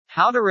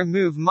How to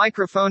remove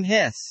microphone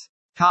hiss.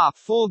 Top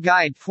Full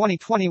Guide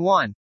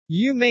 2021.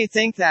 You may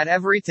think that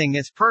everything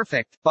is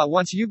perfect, but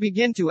once you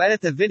begin to edit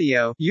the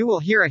video, you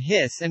will hear a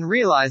hiss and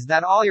realize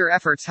that all your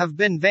efforts have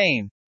been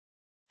vain.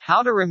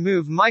 How to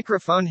remove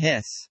microphone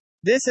hiss.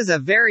 This is a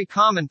very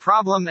common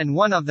problem and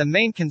one of the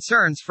main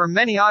concerns for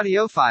many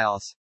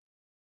audiophiles.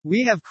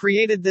 We have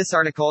created this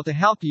article to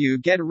help you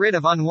get rid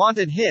of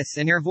unwanted hiss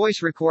in your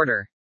voice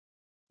recorder.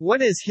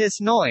 What is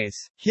hiss noise?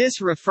 Hiss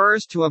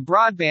refers to a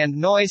broadband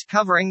noise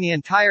covering the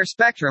entire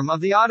spectrum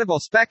of the audible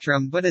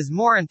spectrum but is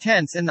more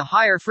intense in the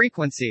higher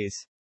frequencies.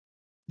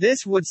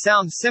 This would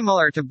sound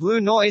similar to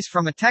blue noise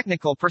from a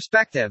technical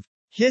perspective.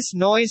 Hiss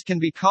noise can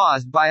be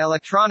caused by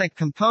electronic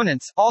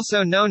components,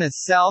 also known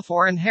as self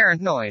or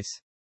inherent noise.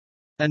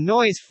 A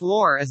noise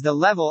floor is the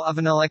level of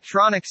an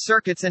electronic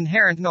circuit's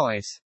inherent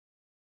noise.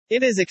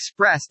 It is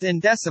expressed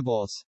in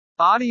decibels.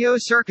 Audio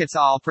circuits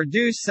all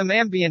produce some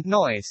ambient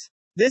noise.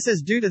 This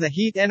is due to the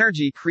heat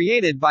energy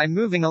created by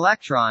moving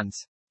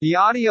electrons. The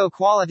audio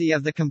quality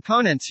of the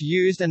components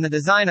used and the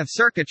design of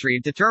circuitry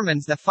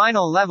determines the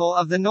final level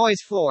of the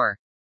noise floor.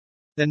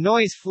 The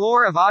noise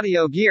floor of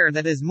audio gear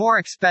that is more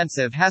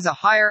expensive has a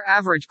higher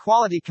average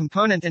quality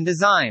component and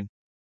design.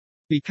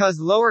 Because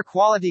lower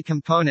quality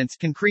components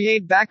can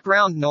create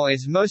background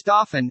noise most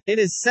often, it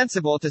is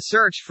sensible to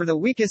search for the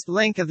weakest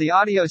link of the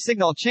audio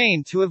signal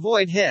chain to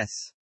avoid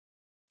hiss.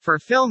 For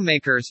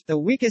filmmakers, the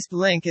weakest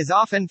link is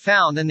often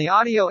found in the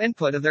audio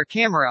input of their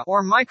camera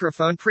or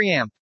microphone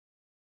preamp.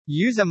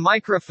 Use a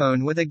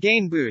microphone with a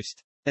gain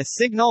boost. A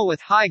signal with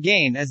high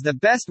gain is the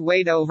best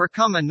way to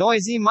overcome a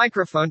noisy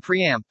microphone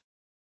preamp.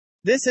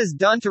 This is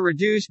done to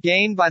reduce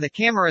gain by the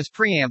camera's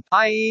preamp,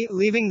 i.e.,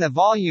 leaving the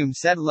volume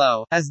set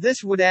low, as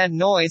this would add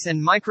noise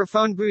and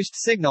microphone boost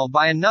signal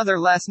by another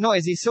less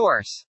noisy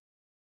source.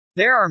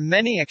 There are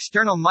many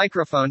external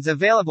microphones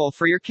available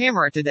for your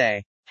camera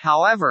today.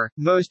 However,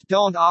 most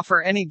don't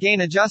offer any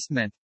gain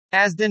adjustment.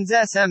 Asden's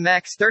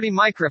SMX30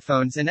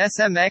 microphones and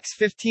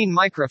SMX15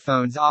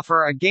 microphones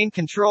offer a gain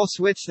control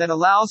switch that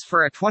allows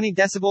for a 20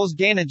 dB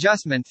gain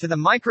adjustment to the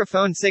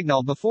microphone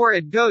signal before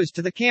it goes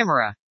to the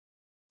camera.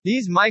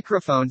 These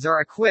microphones are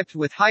equipped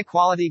with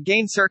high-quality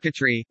gain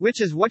circuitry,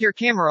 which is what your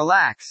camera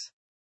lacks.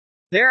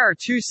 There are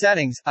two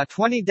settings, a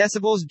 20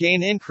 dB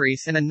gain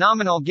increase and a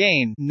nominal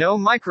gain, no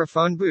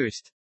microphone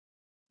boost.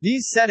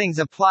 These settings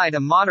apply to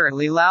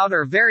moderately loud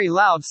or very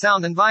loud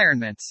sound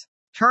environments.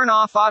 Turn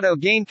off auto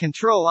gain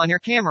control on your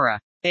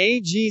camera.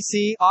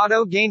 AGC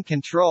auto gain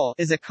control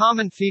is a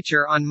common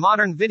feature on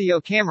modern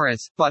video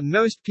cameras, but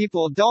most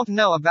people don't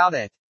know about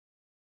it.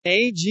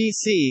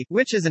 AGC,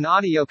 which is an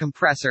audio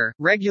compressor,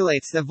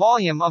 regulates the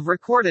volume of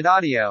recorded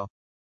audio.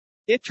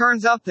 It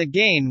turns up the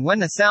gain when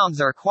the sounds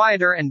are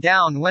quieter and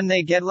down when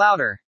they get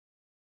louder.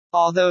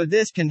 Although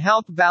this can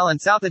help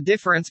balance out the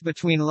difference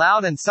between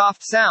loud and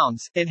soft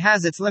sounds, it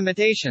has its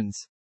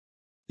limitations.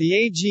 The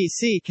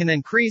AGC can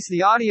increase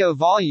the audio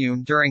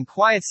volume during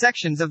quiet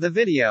sections of the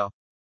video.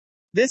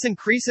 This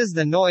increases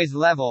the noise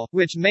level,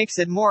 which makes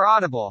it more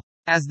audible.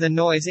 As the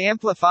noise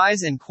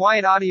amplifies in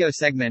quiet audio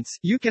segments,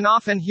 you can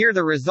often hear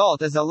the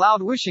result as a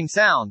loud whooshing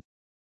sound.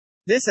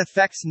 This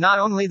affects not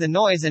only the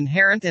noise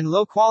inherent in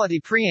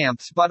low-quality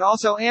preamps but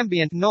also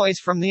ambient noise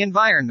from the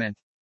environment.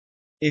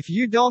 If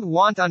you don't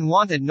want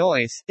unwanted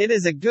noise, it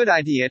is a good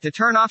idea to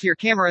turn off your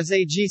camera's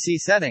AGC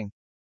setting.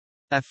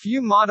 A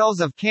few models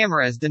of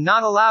cameras do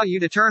not allow you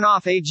to turn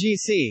off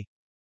AGC.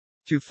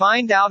 To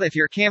find out if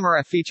your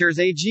camera features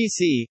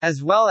AGC,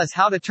 as well as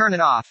how to turn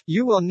it off,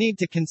 you will need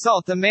to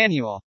consult the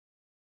manual.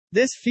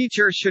 This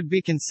feature should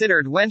be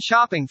considered when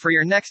shopping for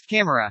your next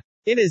camera.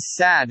 It is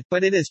sad,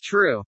 but it is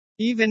true.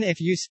 Even if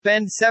you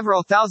spend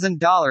several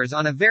 $1,000s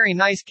on a very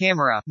nice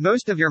camera,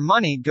 most of your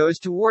money goes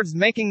towards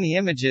making the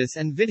images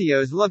and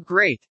videos look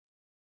great.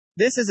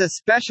 This is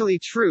especially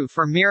true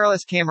for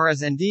mirrorless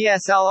cameras and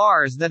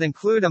DSLRs that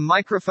include a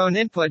microphone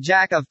input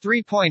jack of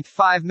 3.5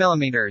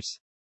 mm.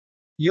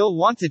 You'll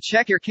want to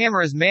check your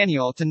camera's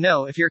manual to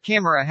know if your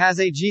camera has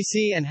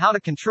AGC and how to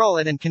control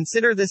it, and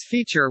consider this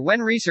feature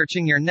when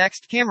researching your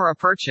next camera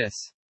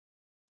purchase.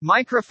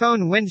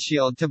 Microphone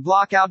windshield to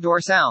block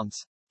outdoor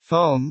sounds.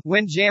 Foam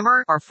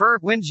windjammer or fur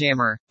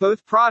windjammer,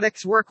 both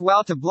products work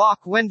well to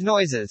block wind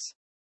noises.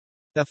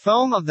 The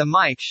foam of the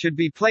mic should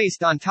be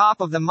placed on top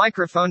of the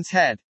microphone's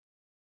head.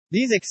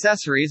 These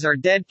accessories are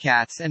dead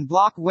cats and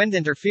block wind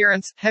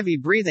interference, heavy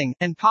breathing,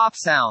 and pop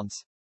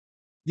sounds.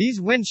 These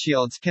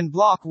windshields can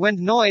block wind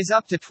noise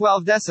up to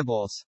 12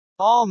 decibels.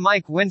 All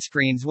mic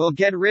windscreens will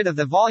get rid of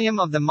the volume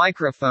of the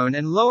microphone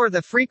and lower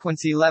the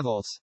frequency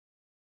levels.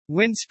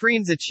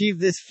 Windscreens achieve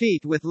this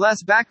feat with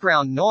less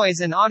background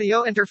noise and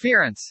audio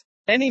interference.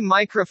 Any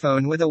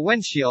microphone with a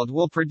windshield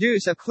will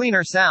produce a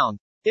cleaner sound.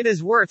 It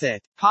is worth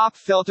it. Pop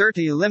filter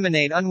to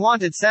eliminate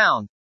unwanted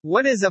sound.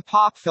 What is a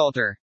pop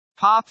filter?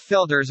 Pop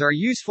filters are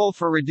useful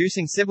for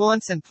reducing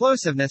sibilance and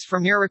plosiveness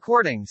from your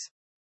recordings.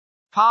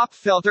 Pop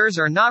filters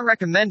are not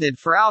recommended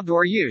for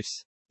outdoor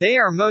use. They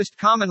are most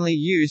commonly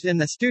used in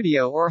the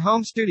studio or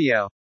home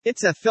studio.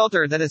 It's a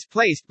filter that is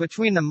placed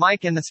between the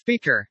mic and the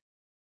speaker.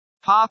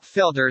 Pop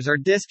filters are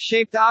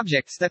disc-shaped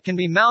objects that can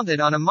be mounted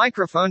on a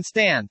microphone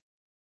stand.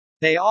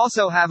 They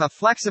also have a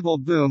flexible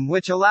boom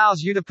which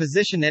allows you to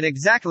position it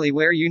exactly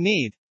where you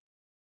need.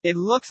 It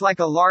looks like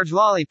a large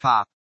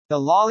lollipop. The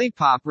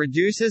lollipop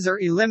reduces or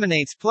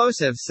eliminates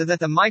plosives so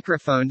that the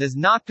microphone does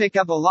not pick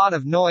up a lot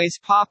of noise,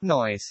 pop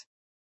noise.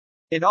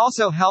 It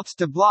also helps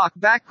to block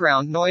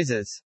background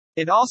noises.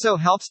 It also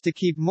helps to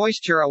keep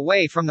moisture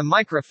away from the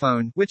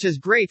microphone, which is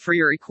great for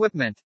your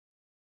equipment.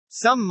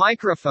 Some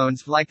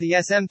microphones, like the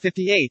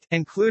SM58,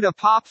 include a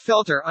pop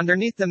filter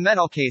underneath the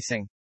metal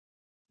casing.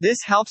 This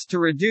helps to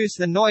reduce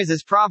the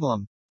noises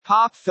problem.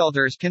 Pop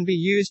filters can be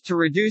used to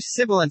reduce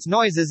sibilance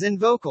noises in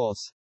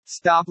vocals.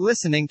 Stop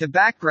listening to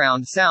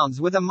background sounds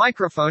with a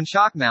microphone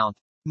shock mount.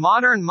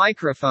 Modern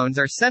microphones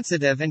are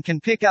sensitive and can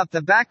pick up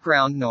the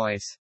background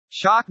noise.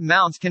 Shock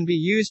mounts can be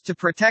used to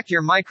protect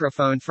your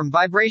microphone from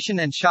vibration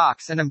and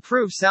shocks and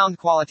improve sound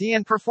quality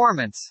and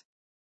performance.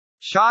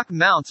 Shock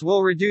mounts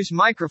will reduce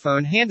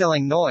microphone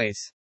handling noise.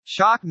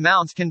 Shock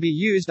mounts can be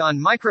used on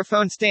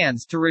microphone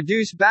stands to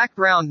reduce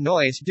background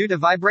noise due to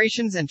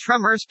vibrations and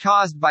tremors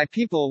caused by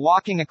people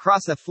walking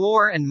across the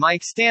floor and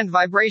mic stand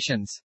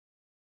vibrations.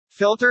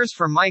 Filters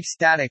for mic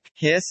static,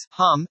 hiss,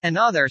 hum, and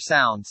other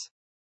sounds.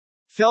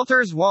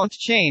 Filters won't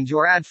change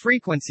or add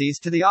frequencies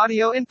to the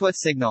audio input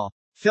signal.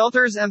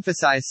 Filters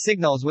emphasize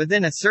signals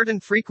within a certain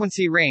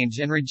frequency range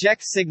and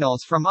reject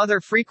signals from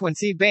other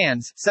frequency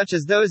bands, such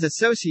as those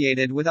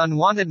associated with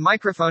unwanted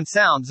microphone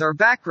sounds or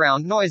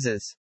background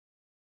noises.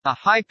 A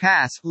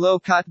high-pass,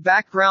 low-cut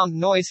background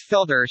noise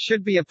filter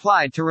should be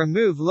applied to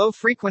remove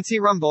low-frequency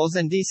rumbles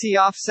and DC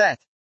offset.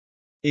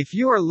 If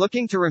you are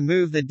looking to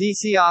remove the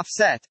DC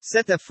offset,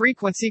 set the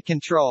frequency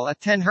control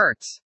at 10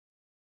 Hz.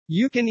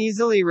 You can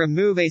easily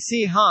remove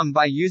AC hum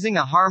by using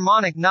a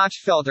harmonic notch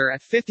filter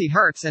at 50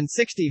 Hz and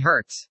 60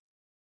 Hz.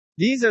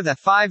 These are the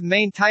 5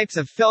 main types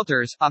of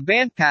filters. A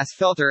bandpass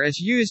filter is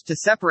used to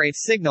separate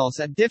signals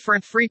at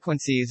different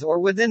frequencies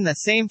or within the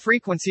same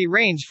frequency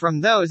range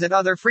from those at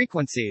other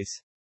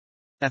frequencies.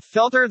 A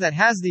filter that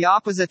has the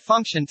opposite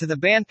function to the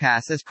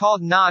bandpass is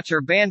called notch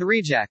or band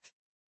reject.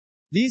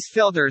 These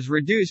filters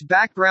reduce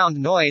background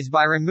noise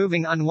by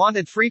removing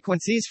unwanted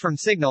frequencies from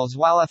signals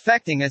while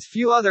affecting as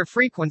few other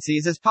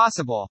frequencies as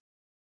possible.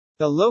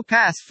 The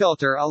low-pass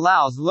filter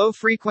allows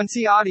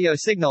low-frequency audio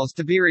signals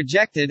to be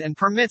rejected and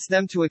permits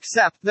them to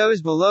accept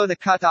those below the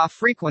cutoff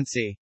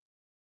frequency.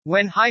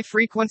 When high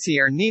frequency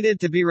are needed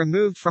to be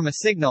removed from a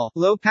signal,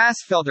 low-pass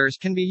filters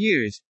can be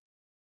used.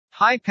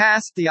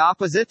 High-pass, the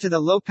opposite to the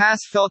low-pass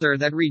filter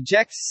that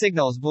rejects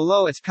signals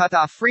below its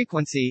cutoff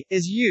frequency,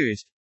 is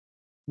used.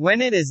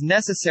 When it is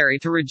necessary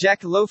to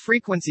reject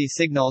low-frequency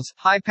signals,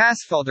 high-pass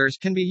filters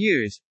can be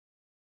used.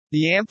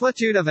 The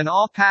amplitude of an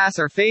all-pass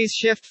or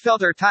phase-shift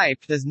filter type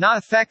does not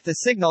affect the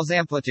signal's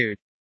amplitude.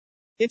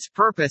 Its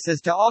purpose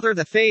is to alter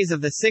the phase of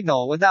the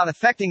signal without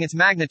affecting its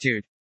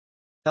magnitude.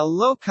 A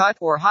low-cut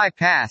or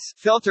high-pass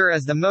filter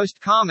is the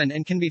most common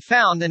and can be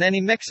found in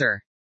any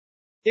mixer.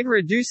 It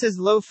reduces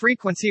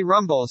low-frequency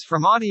rumbles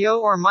from audio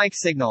or mic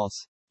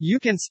signals. You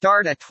can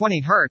start at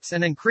 20 Hz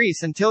and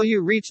increase until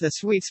you reach the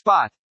sweet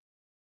spot.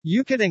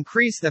 You could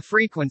increase the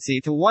frequency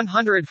to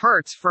 100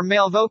 Hz for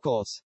male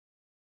vocals.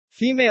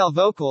 Female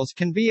vocals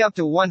can be up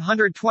to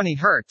 120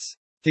 Hz.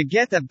 To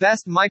get the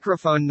best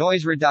microphone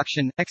noise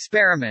reduction,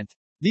 experiment.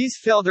 These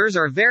filters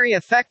are very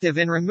effective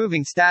in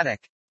removing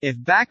static.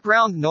 If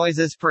background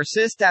noises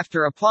persist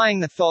after applying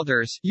the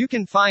filters, you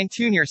can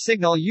fine-tune your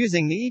signal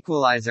using the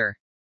equalizer.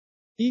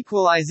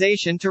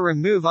 Equalization to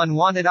remove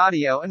unwanted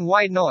audio and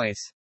white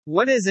noise.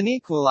 What is an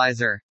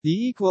equalizer? The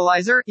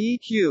equalizer,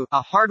 EQ,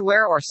 a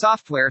hardware or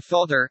software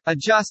filter,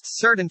 adjusts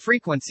certain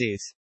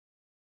frequencies.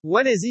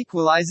 What is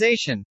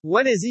equalization?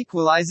 What is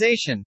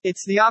equalization?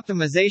 It's the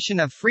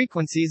optimization of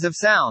frequencies of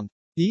sound.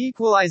 The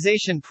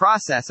equalization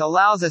process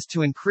allows us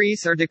to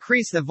increase or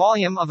decrease the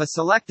volume of a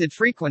selected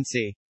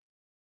frequency.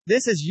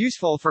 This is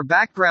useful for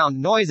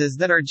background noises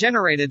that are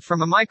generated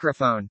from a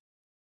microphone.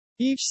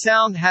 Each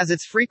sound has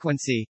its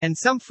frequency, and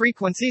some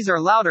frequencies are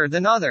louder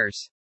than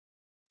others.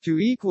 To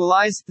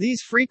equalize,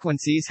 these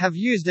frequencies have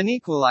used an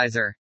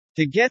equalizer.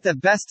 To get the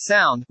best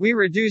sound, we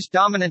reduce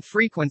dominant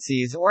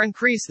frequencies or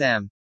increase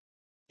them.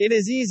 It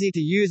is easy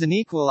to use an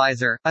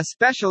equalizer,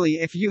 especially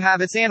if you have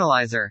its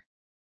analyzer.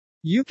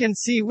 You can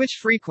see which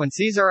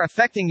frequencies are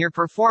affecting your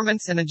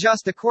performance and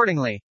adjust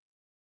accordingly.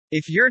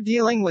 If you're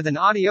dealing with an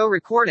audio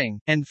recording,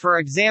 and for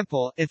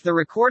example, if the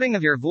recording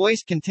of your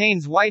voice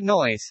contains white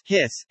noise,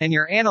 hiss, and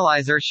your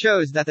analyzer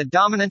shows that the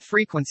dominant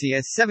frequency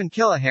is 7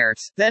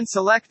 kHz, then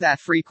select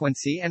that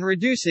frequency and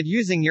reduce it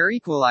using your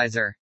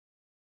equalizer.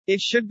 It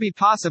should be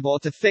possible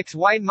to fix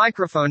white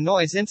microphone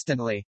noise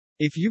instantly.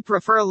 If you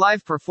prefer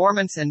live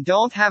performance and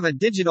don't have a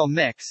digital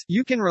mix,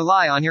 you can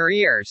rely on your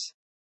ears.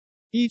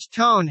 Each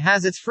tone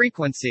has its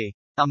frequency.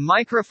 A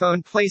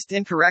microphone placed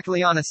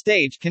incorrectly on a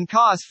stage can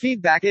cause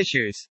feedback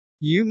issues.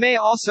 You may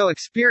also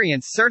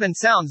experience certain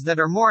sounds that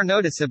are more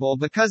noticeable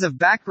because of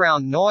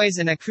background noise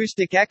and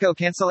acoustic echo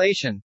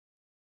cancellation.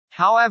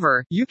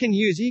 However, you can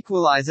use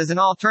equalize as an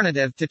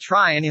alternative to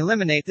try and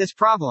eliminate this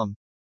problem.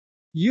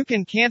 You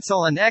can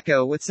cancel an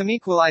echo with some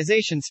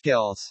equalization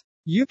skills.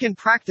 You can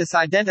practice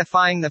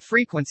identifying the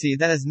frequency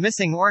that is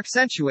missing or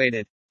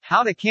accentuated.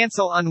 How to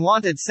cancel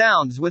unwanted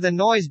sounds with a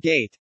noise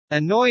gate. A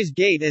noise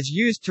gate is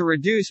used to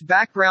reduce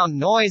background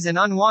noise and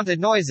unwanted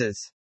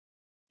noises.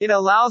 It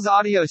allows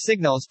audio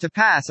signals to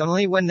pass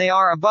only when they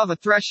are above a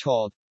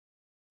threshold.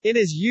 It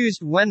is used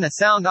when the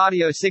sound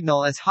audio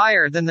signal is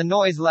higher than the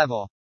noise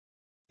level.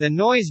 The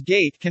noise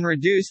gate can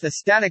reduce the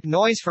static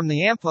noise from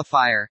the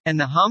amplifier, and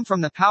the hum from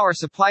the power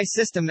supply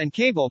system and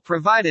cable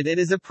provided it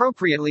is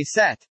appropriately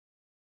set.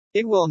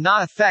 It will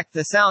not affect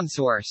the sound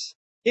source.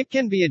 It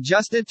can be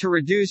adjusted to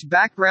reduce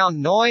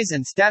background noise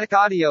and static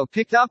audio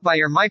picked up by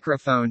your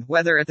microphone,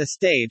 whether at the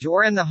stage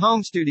or in the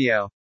home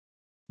studio.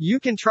 You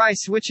can try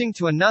switching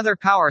to another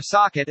power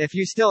socket if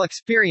you still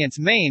experience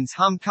mains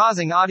hum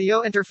causing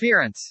audio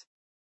interference.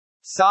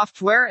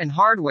 Software and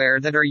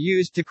hardware that are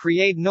used to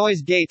create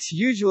noise gates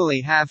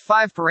usually have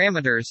 5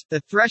 parameters.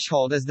 The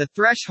threshold is the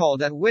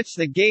threshold at which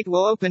the gate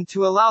will open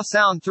to allow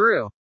sound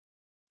through.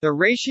 The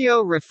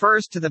ratio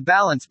refers to the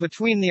balance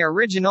between the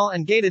original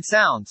and gated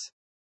sounds.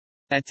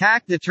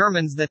 Attack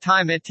determines the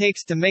time it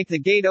takes to make the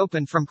gate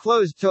open from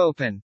closed to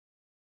open.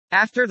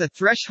 After the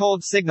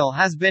threshold signal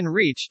has been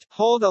reached,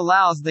 hold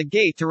allows the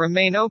gate to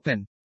remain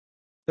open.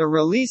 The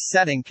release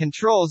setting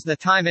controls the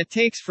time it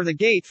takes for the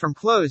gate from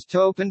closed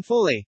to open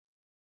fully.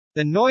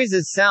 The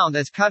noise's sound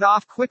is cut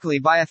off quickly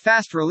by a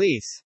fast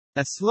release.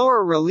 A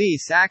slower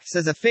release acts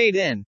as a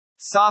fade-in.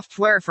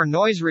 Software for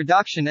noise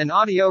reduction and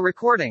audio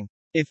recording.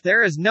 If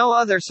there is no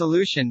other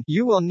solution,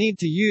 you will need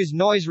to use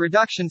noise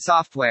reduction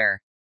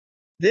software.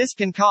 This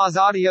can cause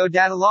audio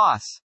data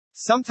loss.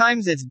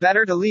 Sometimes it's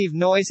better to leave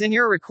noise in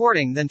your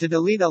recording than to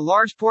delete a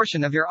large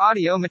portion of your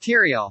audio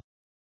material.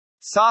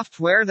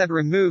 Software that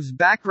removes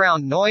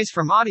background noise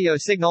from audio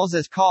signals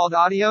is called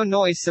audio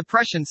noise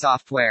suppression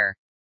software.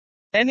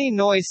 Any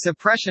noise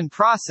suppression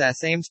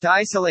process aims to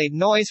isolate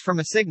noise from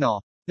a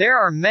signal. There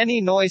are many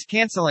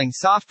noise-canceling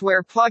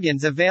software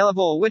plugins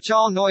available, which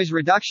all noise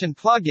reduction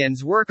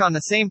plugins work on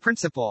the same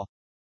principle.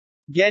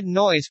 Get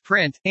noise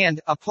print, and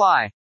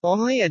apply.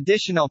 Only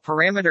additional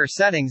parameter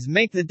settings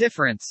make the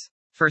difference.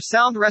 For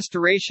sound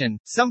restoration,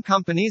 some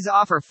companies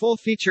offer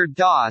full-featured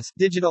DAWs,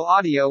 digital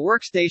audio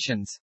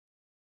workstations.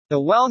 The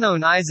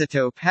well-known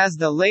iZotope has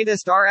the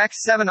latest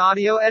RX7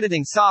 audio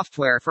editing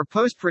software for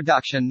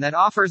post-production that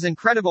offers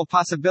incredible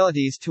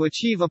possibilities to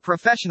achieve a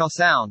professional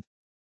sound.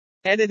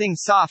 Editing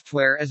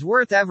software is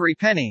worth every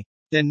penny.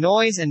 The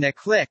noise and the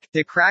click,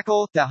 the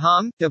crackle, the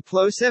hum, the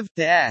plosive,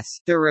 the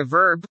the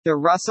reverb, the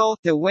rustle,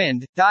 the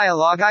wind,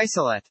 dialogue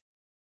isolate.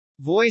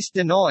 Voice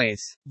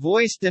denoise,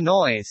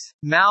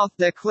 mouth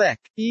the click,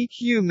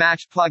 EQ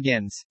match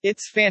plugins.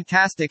 It's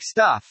fantastic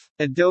stuff.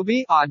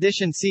 Adobe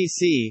Audition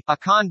CC,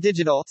 Akan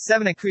Digital,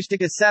 7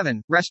 Acoustica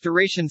 7,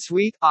 Restoration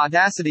Suite,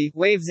 Audacity,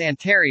 Waves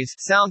Antares,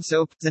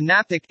 SoundSoap,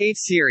 Zynaptic 8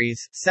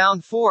 Series,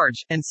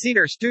 SoundForge, and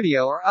Cedar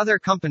Studio are other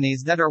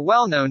companies that are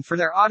well known for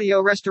their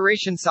audio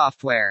restoration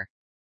software.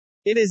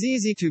 It is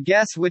easy to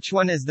guess which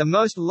one is the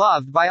most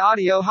loved by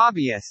audio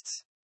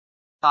hobbyists.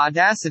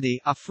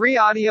 Audacity, a free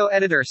audio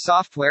editor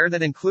software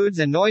that includes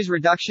a noise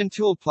reduction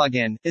tool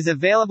plugin, is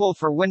available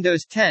for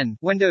Windows 10,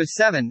 Windows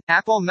 7,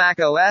 Apple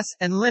Mac OS,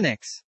 and Linux.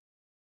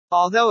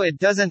 Although it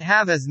doesn't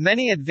have as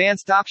many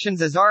advanced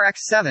options as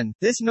RX7,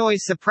 this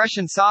noise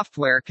suppression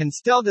software can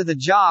still do the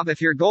job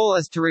if your goal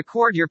is to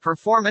record your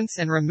performance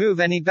and remove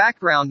any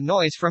background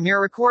noise from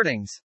your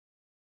recordings.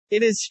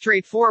 It is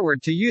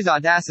straightforward to use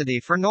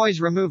Audacity for noise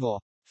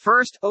removal.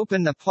 First,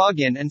 open the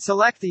plugin and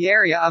select the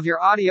area of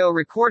your audio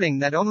recording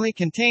that only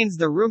contains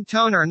the room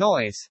tone or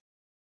noise.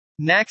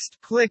 Next,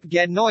 click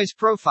Get Noise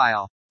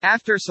Profile.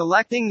 After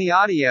selecting the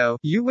audio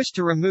you wish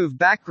to remove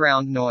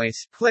background noise,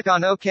 click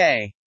on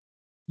OK.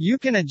 You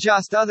can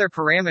adjust other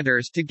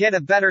parameters to get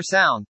a better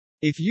sound.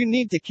 If you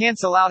need to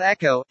cancel out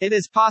echo, it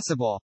is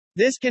possible.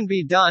 This can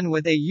be done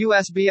with a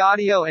USB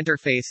audio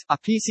interface, a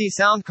PC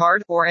sound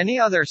card, or any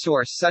other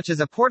source such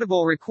as a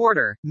portable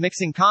recorder,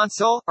 mixing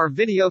console, or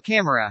video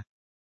camera.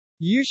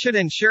 You should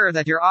ensure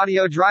that your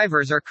audio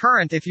drivers are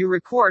current if you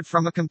record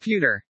from a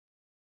computer.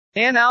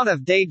 An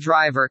out-of-date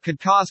driver could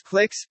cause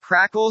clicks,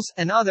 crackles,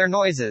 and other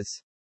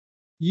noises.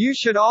 You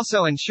should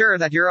also ensure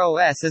that your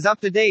OS is up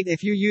to date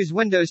if you use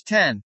Windows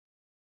 10.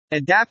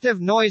 Adaptive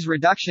noise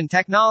reduction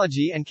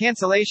technology and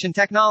cancellation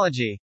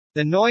technology.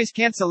 The noise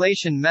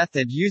cancellation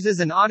method uses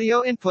an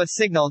audio input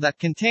signal that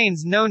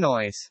contains no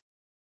noise.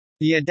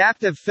 The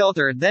adaptive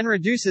filter then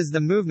reduces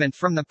the movement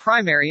from the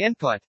primary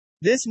input.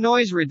 This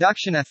noise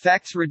reduction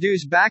effects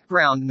reduce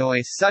background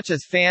noise such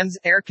as fans,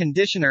 air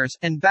conditioners,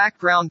 and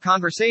background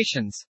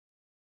conversations.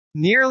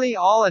 Nearly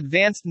all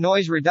advanced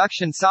noise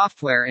reduction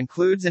software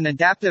includes an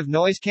adaptive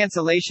noise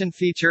cancellation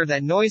feature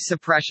that noise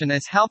suppression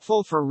is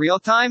helpful for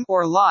real-time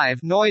or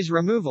live noise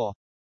removal.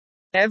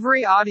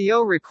 Every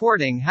audio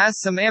recording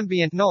has some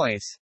ambient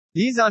noise.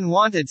 These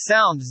unwanted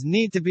sounds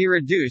need to be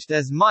reduced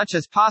as much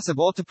as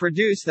possible to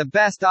produce the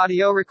best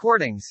audio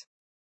recordings.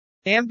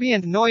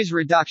 Ambient noise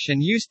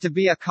reduction used to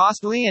be a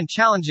costly and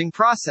challenging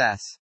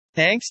process.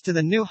 Thanks to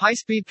the new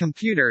high-speed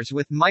computers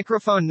with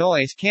microphone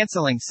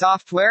noise-canceling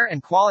software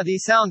and quality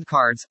sound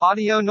cards,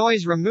 audio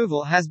noise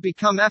removal has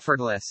become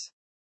effortless.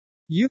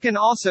 You can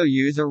also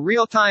use a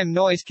real-time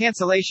noise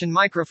cancellation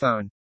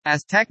microphone.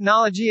 As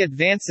technology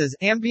advances,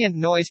 ambient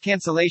noise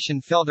cancellation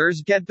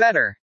filters get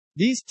better.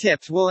 These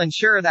tips will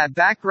ensure that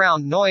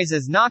background noise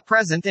is not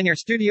present in your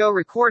studio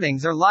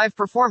recordings or live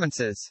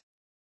performances.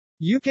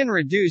 You can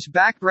reduce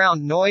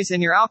background noise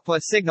in your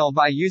output signal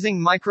by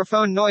using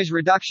microphone noise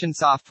reduction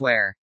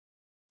software.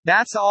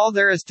 That's all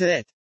there is to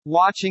it.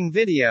 Watching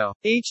video.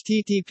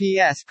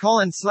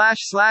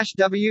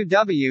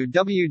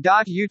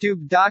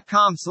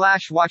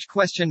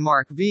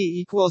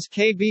 https://www.youtube.com/watch?v =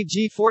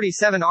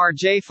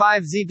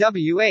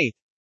 kbg47rj5zw8.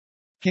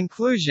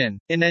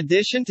 Conclusion. In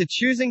addition to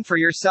choosing for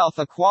yourself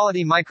a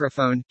quality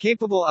microphone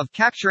capable of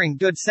capturing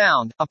good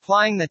sound,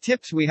 applying the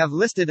tips we have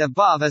listed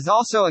above is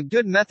also a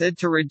good method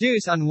to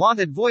reduce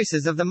unwanted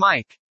voices of the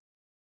mic.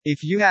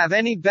 If you have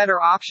any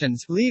better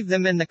options, leave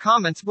them in the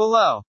comments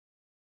below.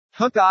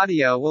 Hook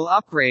Audio will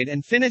upgrade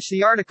and finish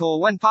the article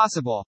when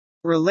possible.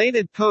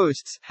 Related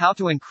posts: How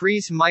to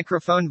increase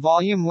microphone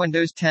volume,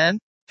 Windows 10.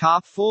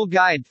 Top Full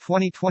Guide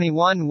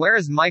 2021. Where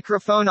is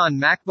microphone on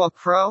MacBook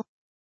Pro?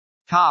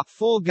 Top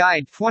Full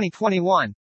Guide 2021.